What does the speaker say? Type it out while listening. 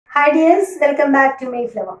Hi dears, welcome back to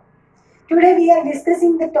Mayflower. Today we are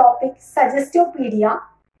discussing the topic Suggestopedia.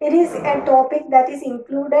 It is a topic that is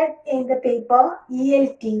included in the paper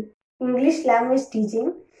ELT, English Language Teaching,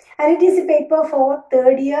 and it is a paper for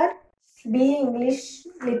third year BA English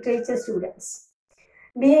Literature students.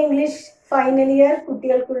 BA English final year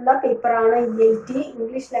കുട്ടികൾക്കുള്ള പേപ്പറാണ് ELT,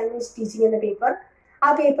 English Language Teaching എന്ന paper.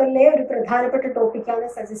 ആ പേപ്പറിലെ ഒരു പ്രധാനപ്പെട്ട ടോപ്പിക്കാണ്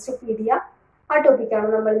സജസ്റ്റോപീഡിയ. ആ ടോപ്പിക്കാണ്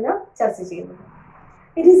നമ്മൾ ഇന്ന് ചർച്ച ചെയ്യുന്നത്.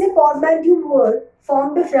 It is a portmanteau word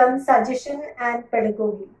formed from suggestion and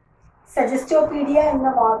pedagogy. Suggestopedia എന്ന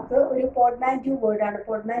വാക്ക് ഒരു portmanteau word ആണ്.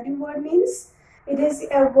 Portmanteau word means it is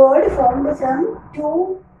a word formed from two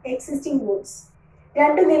existing words.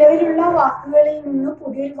 രണ്ട് നിലവിലുള്ള വാക്കുകളിൽ നിന്ന്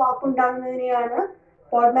പുതിയൊരു വാക്കുണ്ടാകുന്നതിനെയാണ്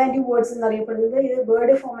portmanteau words എന്നറിയപ്പെടുന്നത്. ഇത്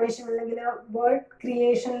വേർഡ് ഫോർമേഷൻ അല്ലെങ്കിൽ വേർഡ്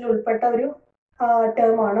ക്രിയേഷനിൽ ഉൾപ്പെട്ട ഒരു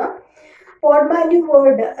ടേമാണ്. Portmanteau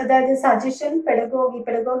word, that is suggestion, pedagogy.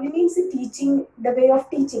 Pedagogy means teaching, the way of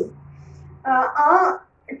teaching.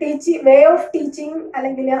 Way of teaching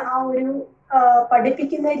അല്ലെങ്കിൽ ആ ഒരു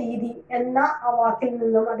പഠിപ്പിക്കുന്ന രീതി എന്ന ആ വാക്കിൽ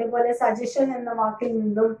നിന്നും അതേപോലെ സജഷൻ എന്ന വാക്കിൽ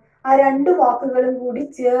നിന്നും ആ രണ്ട് വാക്കുകളും കൂടി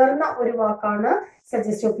ചേർന്ന ഒരു വാക്കാണ്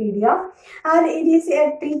സജസ്റ്റോപീഡിയ. And it is A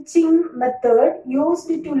teaching method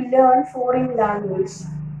used to learn foreign language.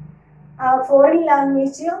 Foreign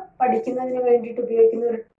language പഠിക്കുന്നതിന് വേണ്ടിയിട്ട് ഉപയോഗിക്കുന്ന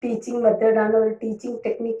ഒരു ടീച്ചിങ് മെത്തേഡാണ്, ഒരു teaching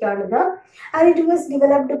ടെക്നിക്കാണിത്. And it was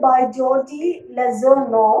developed by Georgy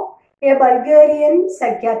ലെസോനോവ്, A Bulgarian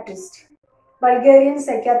psychiatrist. Bulgarian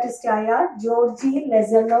psychiatrist ആയ ജോർജി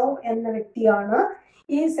ലെസോനോവ് എന്ന വ്യക്തിയാണ്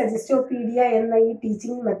ഈ സജസ്റ്റോപീഡിയ എന്ന ഈ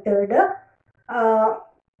ടീച്ചിങ് മെത്തേഡ്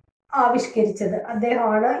ആവിഷ്കരിച്ചത്.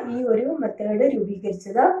 അദ്ദേഹമാണ് ഈ ഒരു മെത്തേഡ്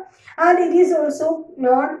രൂപീകരിച്ചത്. And it is also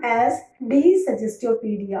known as D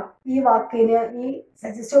സജസ്റ്റോപീഡിയ. ഈ വാക്കിന്, ഈ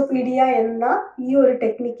സജസ്റ്റോപീഡിയ എന്ന ഈ ഒരു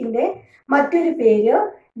ടെക്നിക്കിന്റെ മറ്റൊരു പേര്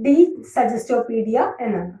ഡി സജസ്റ്റോപീഡിയ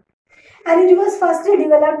എന്നാണ്. And it was first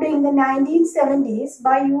developed in the 1970s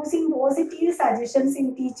by using positive suggestions in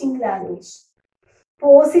teaching language.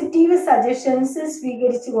 Positive suggestions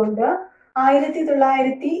സ്വീകരിച്ചുകൊണ്ട്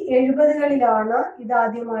 1970കളിലാണ്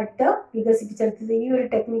ഇതാദ്യമായിട്ട് വികസിപ്പിച്ചെടുത്തത്. ഈ ഒരു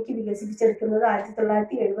technique വികസിപ്പിച്ചെടുക്കുന്നത്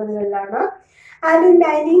 1970കളിലാണ്. And in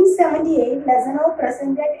 1978, Lezonov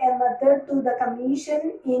presented a method to the commission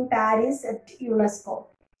in Paris at UNESCO.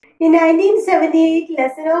 In 1978,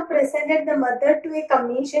 Lezonov presented the method to a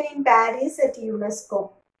commission in Paris at UNESCO.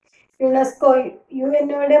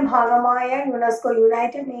 യുഎൻഒയുടെ ഭാഗമായ UNESCO,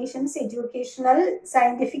 United Nations educational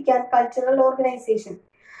scientific and cultural organisation.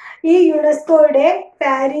 ഈ യുനെസ്കോയുടെ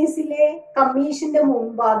പാരീസിലെ കമ്മീഷന്റെ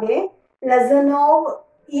മുമ്പാകെ ലെസനോവ്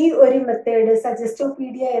ഈ ഒരു method,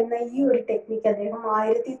 സജസ്റ്റോപീഡിയ എന്ന ഈ ഒരു ടെക്നിക്ക് അദ്ദേഹം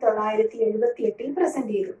 1978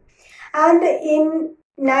 പ്രസന്റ് ചെയ്തു. And in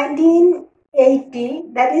 1980,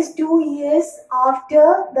 that is 2 years after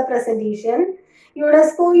the presentation,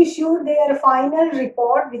 UNESCO issued their final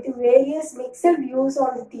report with various mixed views on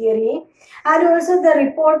the theory, and also the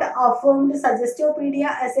report affirmed Suggestopedia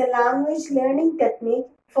as a language learning technique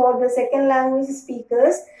for the second language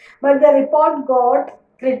speakers, but the report got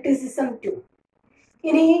criticism too.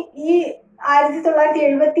 ഇനി ഈ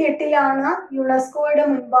 1978 യുനെസ്കോയുടെ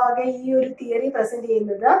മുൻപാകെ ഈ ഒരു theory present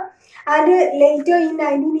ചെയ്യുന്നത്. And later in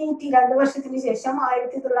 1980, 2 വർഷത്തിന് ശേഷം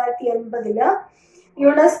 1980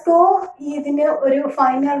 UNESCO ഇതിന് ഒരു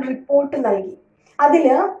ഫൈനൽ റിപ്പോർട്ട് നൽകി.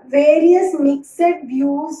 അതില് various mixed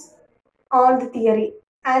views on the theory.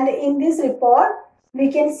 And in this report we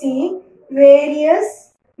can see various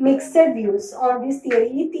mixed views on this theory.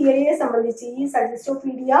 ഈ തിയറിയെ സംബന്ധിച്ച്, ഈ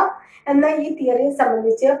സജസ്റ്റോപീഡിയ എന്ന ഈ തിയറിയെ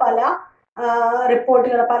സംബന്ധിച്ച് പല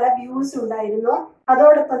റിപ്പോർട്ടുകൾ, പല വ്യൂസ് ഉണ്ടായിരുന്നു.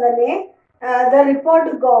 അതോടൊപ്പം തന്നെ the report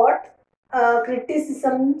got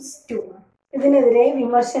criticisms to. ഇതിനെതിരെ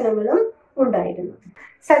വിമർശനങ്ങളും ഉണ്ടായിരുന്നു.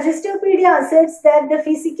 Suggestopedia asserts that the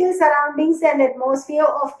physical surroundings and atmosphere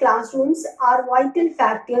of classrooms are vital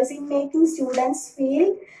factors in making students feel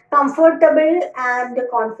comfortable and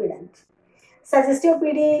confident.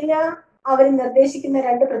 സജസ്റ്റോപീഡിയയിൽ അവർ നിർദ്ദേശിക്കുന്ന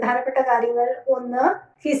 2 പ്രധാനപ്പെട്ട കാര്യങ്ങൾ, ഒന്ന്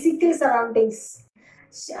ഫിസിക്കൽ സറൗണ്ടിങ്സ്,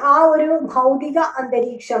 ആ ഒരു ഭൗതിക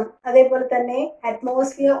അന്തരീക്ഷം, അതേപോലെ തന്നെ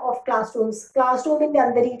atmosphere of class rooms, class റൂമിന്റെ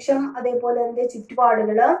അന്തരീക്ഷം, അതേപോലെ അതിന്റെ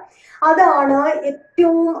ചുറ്റുപാടുകള്. അതാണ്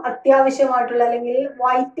ഏറ്റവും അത്യാവശ്യമായിട്ടുള്ള, അല്ലെങ്കിൽ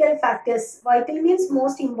vital factors. Vital means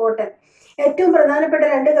most important. ഏറ്റവും പ്രധാനപ്പെട്ട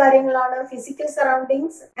 2 കാര്യങ്ങളാണ് physical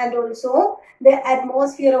surroundings and also the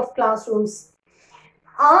atmosphere of class rooms.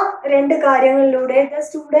 ആ 2 കാര്യങ്ങളിലൂടെ the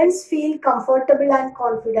students feel comfortable and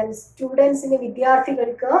confidence. സ്റ്റുഡൻസിന്,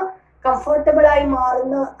 വിദ്യാർത്ഥികൾക്ക് കംഫർട്ടബിൾ ആയി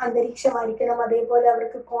മാറുന്ന അന്തരീക്ഷമായിരിക്കണം, അതേപോലെ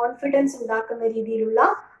അവർക്ക് കോൺഫിഡൻസ് ഉണ്ടാക്കുന്ന രീതിയിലുള്ള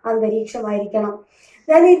അന്തരീക്ഷമായിരിക്കണം.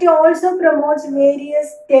 Then it also promotes various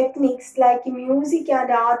techniques like music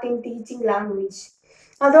and art in teaching language.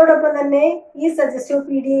 അതോടൊപ്പം തന്നെ ഈ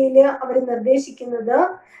സജസ്റ്റോപീഡിയയിൽ അവർ നിർദ്ദേശിക്കുന്നത്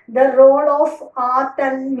the role of art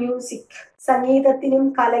and music, സംഗീതത്തിനും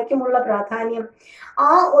കലയ്ക്കുമുള്ള പ്രാധാന്യം,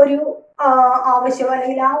 ആ ഒരു ആവശ്യം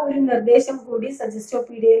അല്ലെങ്കിൽ ആ ഒരു നിർദ്ദേശം കൂടി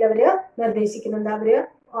സജസ്റ്റോപീഡിയയിൽ അവര് നിർദ്ദേശിക്കുന്നുണ്ട്, അവര്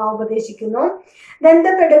ഉപദേശിക്കുന്നു. Then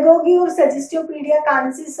the pedagogy of Suggestopedia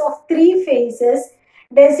consists of 3 phases: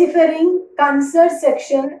 deciphering, concert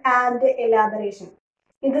section and elaboration.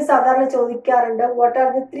 ഇത് സാധാരണ ചോദിക്കാറുണ്ട്. What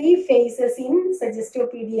are the 3 phases in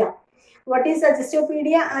Suggestopedia? What is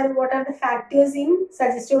Suggestopedia and what are the factors in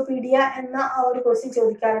Suggestopedia എന്ന ആ ഒരു ക്വസ്റ്റ്യൻ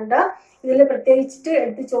ചോദിക്കാറുണ്ട്. ഇതിൽ പ്രത്യേകിച്ചിട്ട്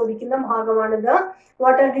എടുത്ത് ചോദിക്കുന്ന ഭാഗമാണിത്.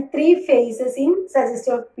 What are the 3 phases in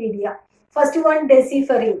Suggestopedia? First one,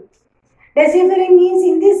 deciphering. Deciphering means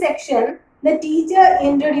in this section the teacher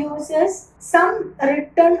introduces some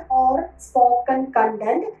written or spoken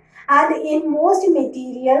content, and in most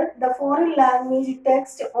material the foreign language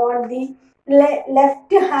text on the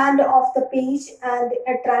left hand of the page and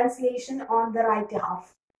a translation on the right half.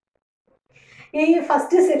 ഈ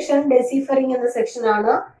first section ഡെസിഫറിംഗ് എന്ന section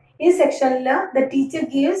ആണ്. ഈ സെക്ഷനിൽ the teacher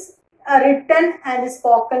gives a written and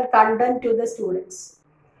spoken content to the students.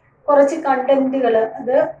 കുറച്ച് കണ്ടന്റുകൾ,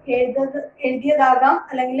 അത് എഴുതിയതാകാം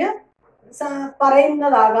അല്ലെങ്കിൽ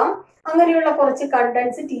പറയുന്നതാകാം, അങ്ങനെയുള്ള കുറച്ച്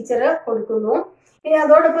കണ്ടന്റ്സ് ടീച്ചർ കൊടുക്കുന്നു. ഇനി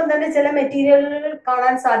അതോടൊപ്പം തന്നെ ചില മെറ്റീരിയലുകൾ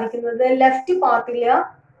കാണാൻ സാധിക്കുന്നത് ലെഫ്റ്റ് പാർട്ടിൽ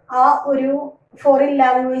ആ ഒരു ഫോറിൻ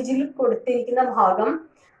ലാംഗ്വേജിൽ കൊടുത്തിരിക്കുന്ന ഭാഗം,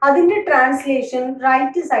 അതിന്റെ ട്രാൻസ്ലേഷൻ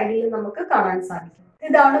റൈറ്റ് സൈഡിൽ നമുക്ക് കാണാൻ സാധിക്കും.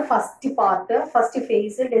 ഇതാണ് first part, first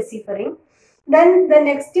phase ഡെസിഫറിംഗ്. Then the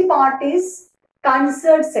next part is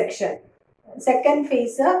concert section. Second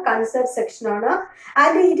phase concert section ആണ്.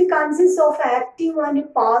 And it consist of active and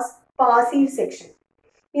passive section.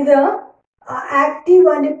 ഇത് ആക്റ്റീവ്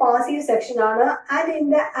ആൻഡ് പാസീവ് സെക്ഷൻ ആണ്. And in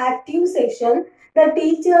the active section the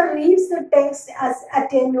teacher reads the text at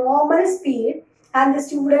a normal speed and the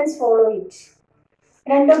students follow it.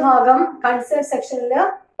 രണ്ട് ഭാഗം concert സെക്ഷനിൽ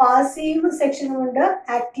passive സെക്ഷനും ഉണ്ട്,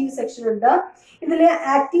 active section ഉണ്ട്. ഇതിൽ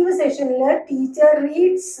active സെക്ഷനിൽ teacher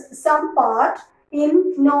reads some part in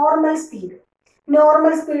normal speed,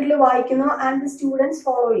 normal സ്പീഡിൽ വായിക്കുന്നു, and the students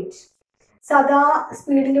follow it. സദാ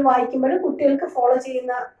സ്പീഡിൽ വായിക്കുമ്പോൾ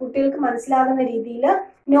കുട്ടികൾക്ക് മനസ്സിലാകുന്ന രീതിയിൽ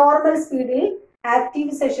നോർമൽ സ്പീഡിൽ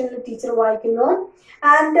ആക്റ്റീവ് സെക്ഷനിൽ ടീച്ചർ വായിക്കുന്നു.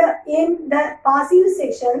 And in the passive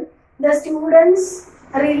section the students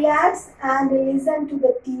relax and listen to the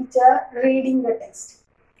teacher reading the text.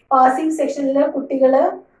 Passive സെക്ഷനിൽ കുട്ടികൾ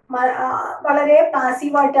വളരെ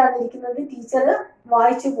പാസീവായിട്ടാണ് ഇരിക്കുന്നത്, ടീച്ചർ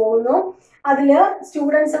വായിച്ചു പോകുന്നു. അതിൽ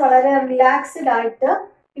സ്റ്റുഡൻസ് വളരെ റിലാക്സ്ഡ് ആയിട്ട്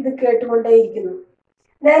ഇത് കേട്ടുകൊണ്ടേയിരിക്കുന്നു.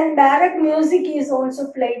 Then direct music is also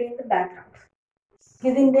played in the background.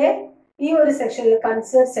 ഇതിന്റെ ഈ ഒരു സെക്ഷനിൽ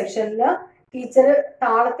കൺസേർട്ട് സെക്ഷനിൽ ടീച്ചർ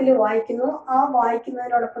താളത്തിൽ വായിക്കുന്നു, ആ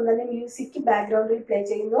വായിക്കുന്നതിനോടൊപ്പം തന്നെ മ്യൂസിക് ബാക്ക്ഗ്രൗണ്ടിൽ പ്ലേ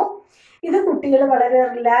ചെയ്യുന്നു. ഇത് കുട്ടികൾ വളരെ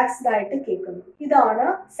റിലാക്സ്ഡ് ആയിട്ട് കേൾക്കുന്നു. ഇതാണ്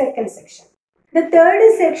second section. The third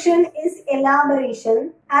section is elaboration,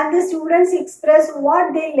 and the students express what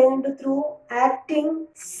they learned through acting,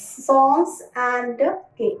 songs and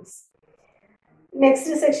games. Next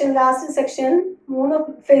section, last section, 3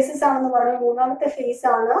 phases ആണെന്ന് പറഞ്ഞു. മൂന്നാമത്തെ ഫേസ്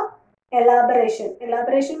ആണ് elaboration.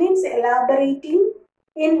 Elaboration means elaborating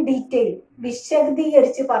in detail,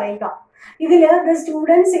 വിശദീകരിച്ച് പറയുക. ഇതിൽ the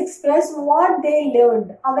students express what they learned,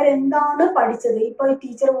 അവരെന്താണ് പഠിച്ചത്. ഇപ്പോൾ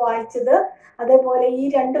ടീച്ചർ വായിച്ചത്, അതേപോലെ ഈ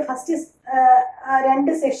ഫസ്റ്റ്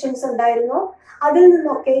രണ്ട് സെക്ഷൻസ് ഉണ്ടായിരുന്നു, അതിൽ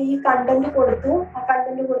നിന്നൊക്കെ ഈ കണ്ടന്റ് കൊടുത്തു. ആ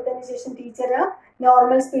കണ്ടന്റ് കൊടുത്തതിന് ശേഷം ടീച്ചർ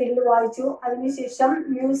നോർമൽ സ്പീഡിൽ വായിച്ചു. അതിനുശേഷം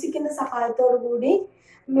മ്യൂസിക്കിന്റെ സഹായത്തോടു കൂടി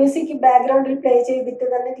മ്യൂസിക് ബാക്ക്ഗ്രൗണ്ടിൽ പ്ലേ ചെയ്തിട്ട്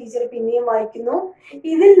തന്നെ ടീച്ചർ പിന്നെയും വായിക്കുന്നു.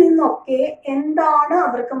 ഇതിൽ നിന്നൊക്കെ എന്താണ്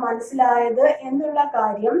അവർക്ക് മനസ്സിലായത് എന്നുള്ള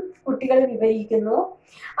കാര്യം കുട്ടികൾ വിവരിക്കുന്നു.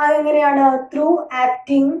 അതെങ്ങനെയാണ്? Through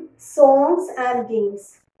acting, songs and games,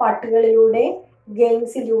 പാട്ടുകളിലൂടെ,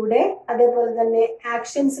 ഗെയിംസിലൂടെ, അതേപോലെ തന്നെ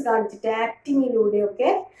ആക്ഷൻസ് കാണിച്ചിട്ട് ആക്ടിങ്ങിലൂടെയൊക്കെ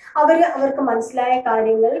അവർക്ക് മനസ്സിലായ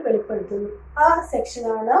കാര്യങ്ങൾ വെളിപ്പെടുത്തുന്നു. ആ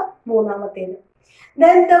സെക്ഷനാണ് മൂന്നാമത്തേത്.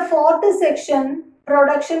 Then the fourth section,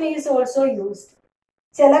 production is also used.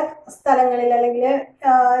 ചില സ്ഥലങ്ങളിൽ അല്ലെങ്കിൽ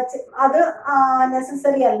അത്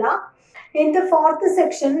നെസസറി അല്ല. In the fourth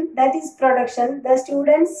section, that is production, the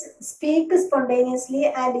students speak spontaneously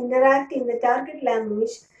and interact in the target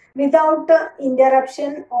language without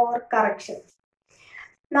interruption or correction.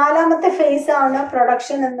 നാലാമത്തെ ഫേസ് ആണ്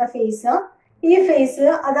production എന്ന face. ഈ face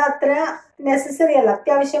അത് അത്ര നെസസറി അല്ല,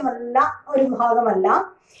 അത്യാവശ്യമല്ല, ഒരു ഭാഗമല്ല.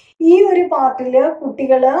 ഈ ഒരു പാർട്ടില്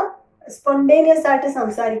കുട്ടികള് സ്പോണ്ടേനിയസ് ആയിട്ട്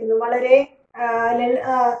സംസാരിക്കുന്നു, വളരെ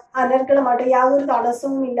അനർഗളമായിട്ട് യാതൊരു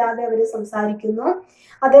തടസ്സവും ഇല്ലാതെ അവർ സംസാരിക്കുന്നു.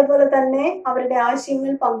 അതേപോലെ തന്നെ അവരുടെ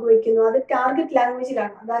ആശയങ്ങൾ പങ്കുവയ്ക്കുന്നു. അത് ടാർഗറ്റ്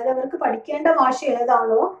ലാംഗ്വേജിലാണ്, അതായത് അവർക്ക് പഠിക്കേണ്ട ഭാഷ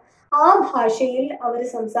ഏതാണോ ആ ഭാഷയിൽ അവർ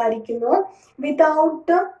സംസാരിക്കുന്നു.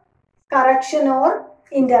 വിതൗട്ട് കറക്ഷൻ ഓർ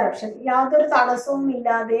ഇന്ററപ്ഷൻ, യാതൊരു തടസ്സവും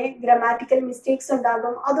ഇല്ലാതെ ഗ്രാമാറ്റിക്കൽ മിസ്റ്റേക്സ്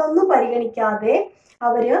ഉണ്ടാകും, അതൊന്നും പരിഗണിക്കാതെ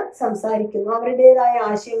അവര് സംസാരിക്കുന്നു, അവരുടേതായ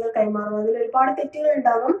ആശയങ്ങൾ കൈമാറുന്നു. അതിൽ ഒരുപാട് തെറ്റുകൾ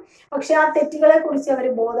ഉണ്ടാകും, പക്ഷെ ആ തെറ്റുകളെ കുറിച്ച് അവർ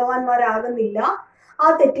ബോധവാന്മാരാകുന്നില്ല. ആ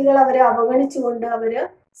തെറ്റുകൾ അവരെ അവഗണിച്ചുകൊണ്ട് അവര്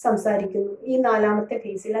സംസാരിക്കുന്നു. ഈ നാലാമത്തെ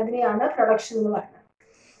ഫേസിൽ അതിനെയാണ് പ്രൊഡക്ഷൻ എന്ന് പറയുന്നത്.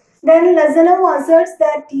 Then Lezonov asserts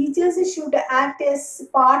that teachers should act as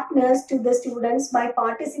partners to the students by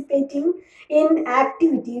participating in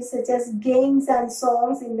activities such as games and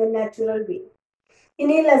songs in the natural way.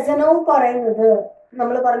 ഇനി ലെസനോവ് പറയുന്നത്,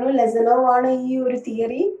 നമ്മൾ പറഞ്ഞു ലെസനോവ് ആണ് ഈ ഒരു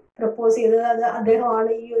തിയറി പ്രപ്പോസ് ചെയ്തത്, അത്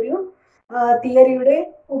അദ്ദേഹമാണ് ഈ ഒരു തിയറിയുടെ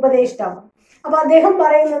ഉപദേഷ്ടാവ്. അപ്പൊ അദ്ദേഹം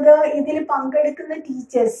പറയുന്നത് ഇതിൽ പങ്കെടുക്കുന്ന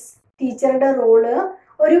ടീച്ചറുടെ റോള്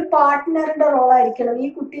ഒരു പാർട്ട്ണറുടെ റോളായിരിക്കണം. ഈ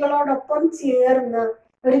കുട്ടികളോടൊപ്പം ചേർന്ന്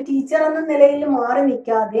ഒരു ടീച്ചർ എന്ന നിലയിൽ മാറി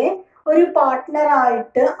നിൽക്കാതെ ഒരു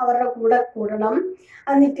പാർട്ട്ണറായിട്ട് അവരുടെ കൂടെ കൂടണം.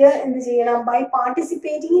 എന്നിട്ട് എന്ത് ചെയ്യണം? ബൈ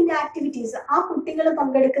പാർട്ടിസിപ്പേറ്റിംഗ് ഇൻ ആക്ടിവിറ്റീസ്, ആ കുട്ടികൾ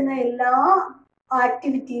പങ്കെടുക്കുന്ന എല്ലാ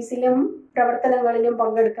ആക്ടിവിറ്റീസിലും പ്രവർത്തനങ്ങളിലും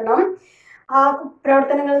പങ്കെടുക്കണം. ആ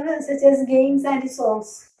പ്രവർത്തനങ്ങളിൽ such as games and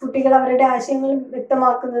songs, കുട്ടികൾ അവരുടെ ആശയങ്ങൾ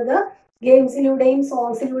വ്യക്തമാക്കുന്നത് ഗെയിംസിലൂടെയും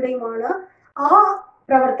സോങ്സിലൂടെയുമാണ്. ആ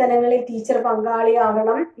പ്രവർത്തനങ്ങളിൽ ടീച്ചർ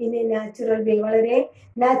പങ്കാളിയാകണം. ഇനി നാച്ചുറൽ വേ, വളരെ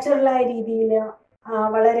നാച്ചുറലായ രീതിയിൽ,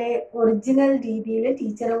 വളരെ ഒറിജിനൽ രീതിയിൽ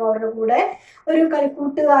ടീച്ചറും അവരുടെ കൂടെ ഒരു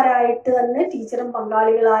കളിക്കൂട്ടുകാരായിട്ട് തന്നെ ടീച്ചറും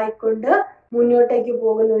പങ്കാളികളായിക്കൊണ്ട് മുന്നോട്ടേക്ക്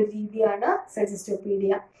പോകുന്ന ഒരു രീതിയാണ്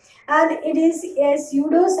സജസ്റ്റോപീഡിയ. And it is A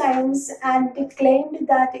pseudo science and claimed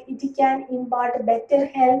that it can impart better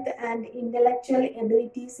health and intellectual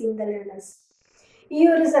abilities in the learners. ഈ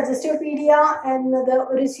ഒരു സജസ്റ്റോപീഡിയ എന്നത്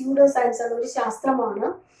ഒരു സ്യൂഡോ സയൻസ് ആണ്, ഒരു ശാസ്ത്രമാണ്.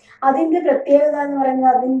 അതിന്റെ പ്രത്യേകത എന്ന്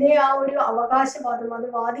പറയുന്നത്, അതിന്റെ ആ ഒരു അവകാശവാദം, അത്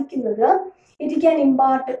വാദിക്കുന്നത് it can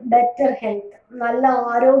impart better health, നല്ല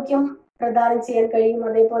ആരോഗ്യം പ്രദാനം ചെയ്യാൻ കഴിയും,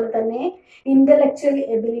 അതേപോലെ തന്നെ intellectual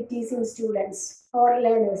abilities in students or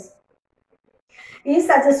learners. ഈ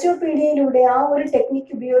സജസ്റ്റോപീഡിയയിലൂടെ ആ ഒരു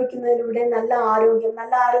ടെക്നിക്ക് ഉപയോഗിക്കുന്നതിലൂടെ നല്ല ആരോഗ്യം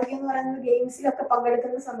എന്ന് പറയുന്നത് ഗെയിംസിലൊക്കെ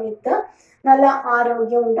പങ്കെടുക്കുന്ന സമയത്ത് നല്ല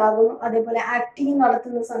ആരോഗ്യം ഉണ്ടാകും, അതേപോലെ ആക്ടിങ്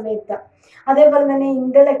നടത്തുന്ന സമയത്ത്, അതേപോലെ തന്നെ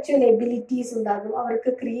ഇന്റലക്ച്വൽ എബിലിറ്റീസ് ഉണ്ടാകും,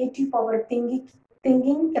 അവർക്ക് ക്രിയേറ്റീവ് പവർ,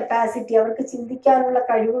 തിങ്കിങ് കപ്പാസിറ്റി, അവർക്ക് ചിന്തിക്കാനുള്ള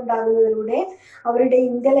കഴിവുണ്ടാകുന്നതിലൂടെ അവരുടെ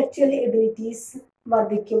ഇന്റലക്ച്വൽ എബിലിറ്റീസ്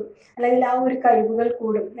വർദ്ധിക്കും, അല്ലെങ്കിൽ ആ ഒരു കഴിവുകൾ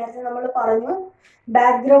കൂടും. നേരത്തെ നമ്മൾ പറഞ്ഞു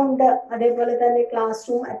ബാക്ക്ഗ്രൗണ്ട്, അതേപോലെ തന്നെ ക്ലാസ്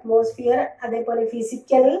റൂം അറ്റ്മോസ്ഫിയർ, അതേപോലെ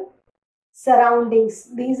physical surroundings,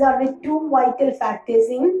 these are the 2 vital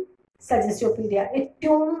factors in സജസ്റ്റോപീഡിയ.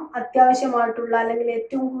 ഏറ്റവും അത്യാവശ്യമായിട്ടുള്ള അല്ലെങ്കിൽ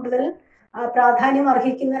ഏറ്റവും കൂടുതൽ പ്രാധാന്യം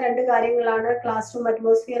അർഹിക്കുന്ന 2 കാര്യങ്ങളാണ് ക്ലാസ് റൂം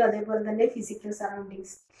അറ്റ്മോസ്ഫിയർ, അതേപോലെ തന്നെ ഫിസിക്കൽ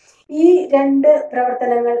സറൗണ്ടിങ്സ്. ഈ 2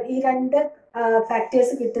 പ്രവർത്തനങ്ങൾ, ഈ 2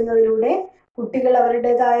 ഫാക്ടേഴ്സ് കിട്ടുന്നതിലൂടെ കുട്ടികൾ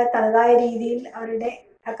അവരുടേതായ തനതായ രീതിയിൽ അവരുടെ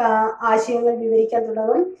ആശയങ്ങൾ വിവരിക്കാൻ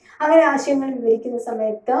തുടങ്ങും. അങ്ങനെ ആശയങ്ങൾ വിവരിക്കുന്ന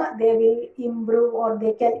സമയത്ത് they will improve or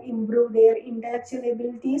they can improve their intellectual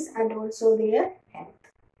abilities and also their health.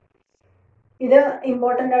 ഇത്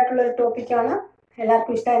ഇമ്പോർട്ടൻ്റ് ആയിട്ടുള്ള ഒരു ടോപ്പിക്കാണ്.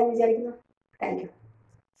 എല്ലാവർക്കും ഇഷ്ടമായെന്ന് വിചാരിക്കുന്നു. Thank you.